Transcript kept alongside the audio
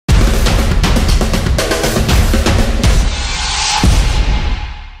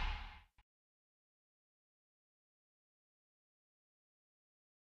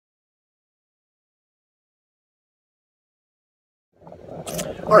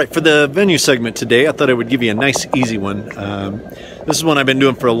All right, for the venue segment today, I thought I would give you a nice, easy one. This is one I've been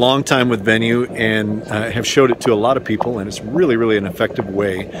doing for a long time with Venue and have showed it to a lot of people, and it's really, really an effective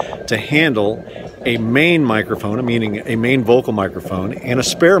way to handle a main microphone, meaning a main vocal microphone, and a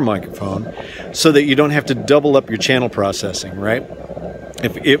spare microphone, so that you don't have to double up your channel processing, right?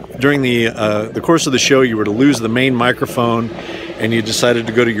 If during the course of the show you were to lose the main microphone and you decided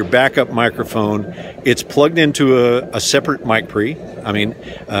to go to your backup microphone, it's plugged into a separate mic pre. I mean,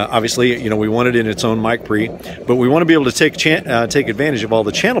 obviously, you know, we want it in its own mic pre, but we want to be able to take advantage of all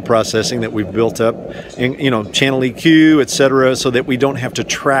the channel processing that we've built up, in, you know, channel EQ, etc., so that we don't have to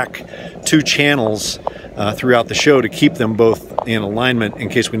track two channels throughout the show to keep them both in alignment in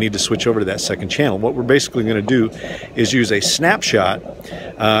case we need to switch over to that second channel. What we're basically going to do is use a snapshot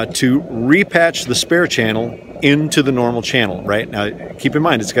to repatch the spare channel into the normal channel. Right now, keep in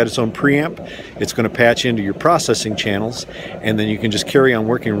mind it's got its own preamp. It's going to patch into your processing channels, and then you can just carry on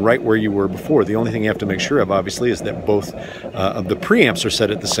working right where you were before. The only thing you have to make sure of, obviously, is that both of the preamps are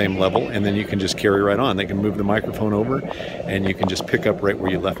set at the same level, and then you can just carry right on. They can move the microphone over, and you can just pick up right where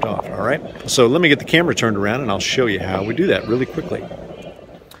you left off. All right, so let me get the camera turned around and I'll show you how we do that really quickly.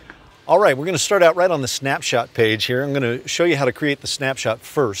 All right, we're going to start out right on the snapshot page here. I'm going to show you how to create the snapshot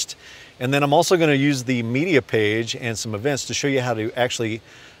first, and then I'm also going to use the media page and some events to show you how to actually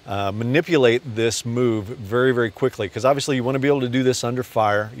manipulate this move very, very quickly, because obviously you want to be able to do this under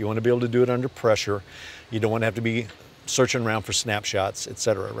fire. You want to be able to do it under pressure. You don't want to have to be searching around for snapshots,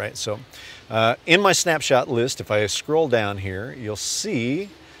 etc., right? So in my snapshot list, if I scroll down here, you'll see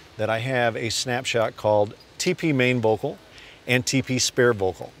that I have a snapshot called TP main vocal and TP spare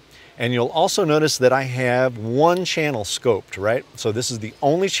vocal. And you'll also notice that I have one channel scoped, right? So this is the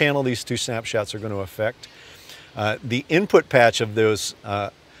only channel these two snapshots are going to affect. The input patch of those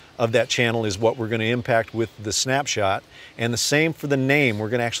of that channel is what we're going to impact with the snapshot, and the same for the name. We're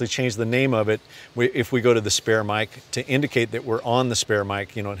going to actually change the name of it if we go to the spare mic to indicate that we're on the spare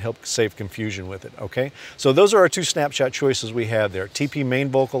mic, you know, and help save confusion with it, okay? So those are our two snapshot choices we have there, TP main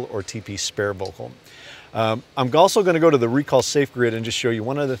vocal or TP spare vocal. I'm also going to go to the Recall Safe Grid and just show you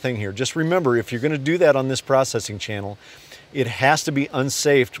one other thing here. Just remember, if you're going to do that on this processing channel, it has to be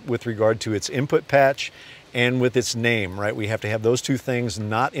unsafed with regard to its input patch and with its name, right? We have to have those two things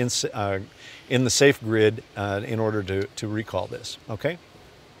not in the safe grid in order to recall this, okay?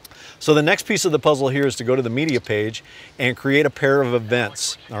 So the next piece of the puzzle here is to go to the media page and create a pair of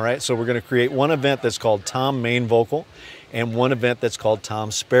events, all right? So we're going to create one event that's called Tom Main Vocal and one event that's called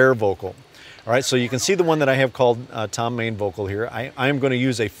Tom Spare Vocal. All right, so you can see the one that I have called Tom Main Vocal here. I am going to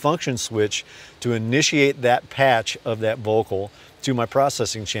use a function switch to initiate that patch of that vocal to my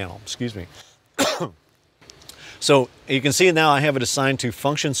processing channel, excuse me. So you can see now I have it assigned to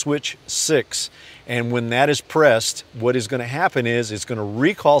function switch 6, and when that is pressed, what is going to happen is it's going to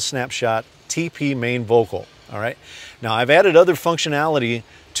recall snapshot TP main vocal. All right, now I've added other functionality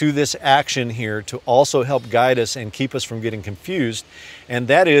to this action here to also help guide us and keep us from getting confused, and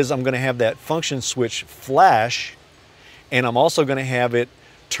that is I'm going to have that function switch flash, and I'm also going to have it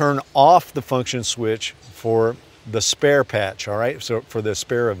turn off the function switch for the spare patch, all right, so for the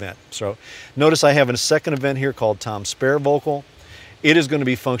spare event. So notice I have a second event here called Tom Spare Vocal. It is going to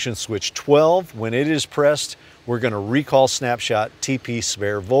be function switch 12. When it is pressed, we're going to recall snapshot TP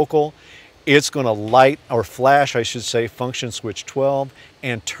spare vocal. It's going to light, or flash I should say, function switch 12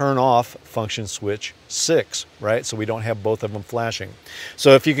 and turn off function switch 6, right? So we don't have both of them flashing.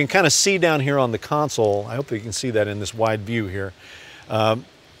 So if you can kind of see down here on the console, I hope you can see that in this wide view here.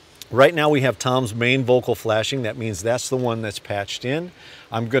 Right now we have Tom's main vocal flashing. That means that's the one that's patched in.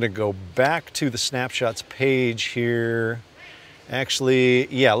 I'm going to go back to the snapshots page here. Actually,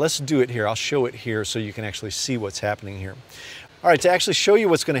 yeah, let's do it here. I'll show it here so you can actually see what's happening here. All right, to actually show you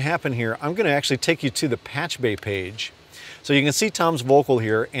what's going to happen here, I'm going to actually take you to the patch bay page. So you can see Tom's vocal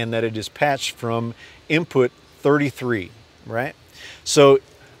here and that it is patched from input 33, right? So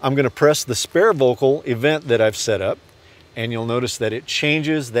I'm going to press the spare vocal event that I've set up, and you'll notice that it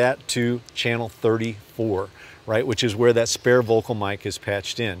changes that to channel 34, right, which is where that spare vocal mic is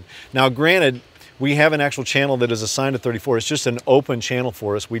patched in. Now granted, we have an actual channel that is assigned to 34. It's just an open channel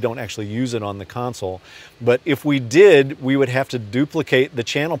for us. We don't actually use it on the console. But if we did, we would have to duplicate the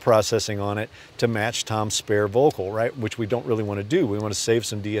channel processing on it to match Tom's spare vocal, right, which we don't really want to do. We want to save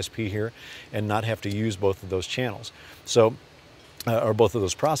some DSP here and not have to use both of those channels. So or both of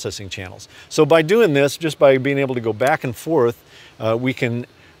those processing channels. So by doing this, just by being able to go back and forth, we can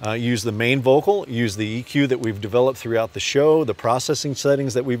use the main vocal, use the EQ that we've developed throughout the show, the processing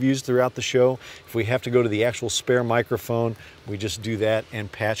settings that we've used throughout the show. If we have to go to the actual spare microphone, we just do that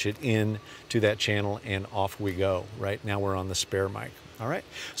and patch it in to that channel and off we go. Right now we're on the spare mic. All right,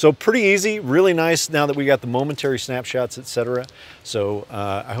 so pretty easy, really nice now that we got the momentary snapshots, etc. So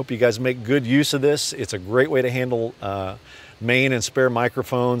I hope you guys make good use of this. It's a great way to handle main and spare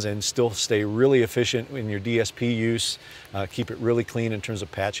microphones and still stay really efficient in your DSP use. Keep it really clean in terms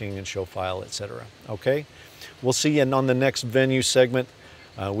of patching and show file, etc. Okay, we'll see you on the next venue segment.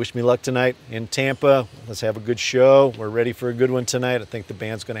 Wish me luck tonight in Tampa. Let's have a good show. We're ready for a good one tonight. I think the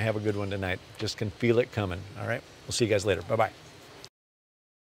band's going to have a good one tonight. Just can feel it coming. All right, we'll see you guys later. Bye-bye.